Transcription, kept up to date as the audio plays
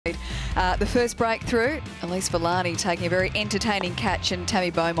The first breakthrough, Elise Villani taking a very entertaining catch, and Tammy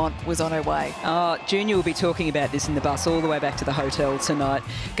Beaumont was on her way. Junior will be talking about this in the bus all the way back to the hotel tonight,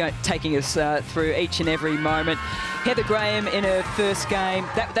 taking us through each and every moment. Heather Graham in her first game,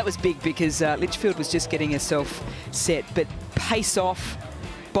 that was big because Litchfield was just getting herself set, but pace off,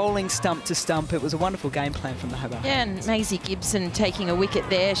 bowling stump to stump. It was a wonderful game plan from the Hobart. Yeah, and Maisie Gibson taking a wicket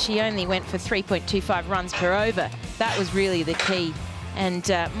there. She only went for 3.25 runs per over. That was really the key. And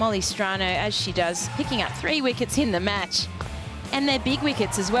Molly Strano, as she does, picking up 3 wickets in the match. And they're big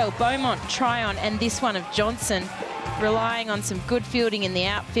wickets as well. Beaumont, Tryon, and this one of Johnson, relying on some good fielding in the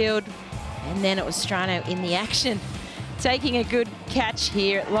outfield. And then it was Strano in the action, taking a good catch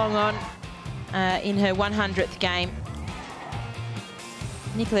here at long on in her 100th game.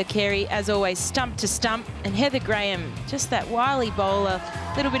 Nicola Carey, as always, stump to stump. And Heather Graham, just that wily bowler,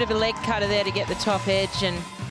 little bit of a leg cutter there to get the top edge, and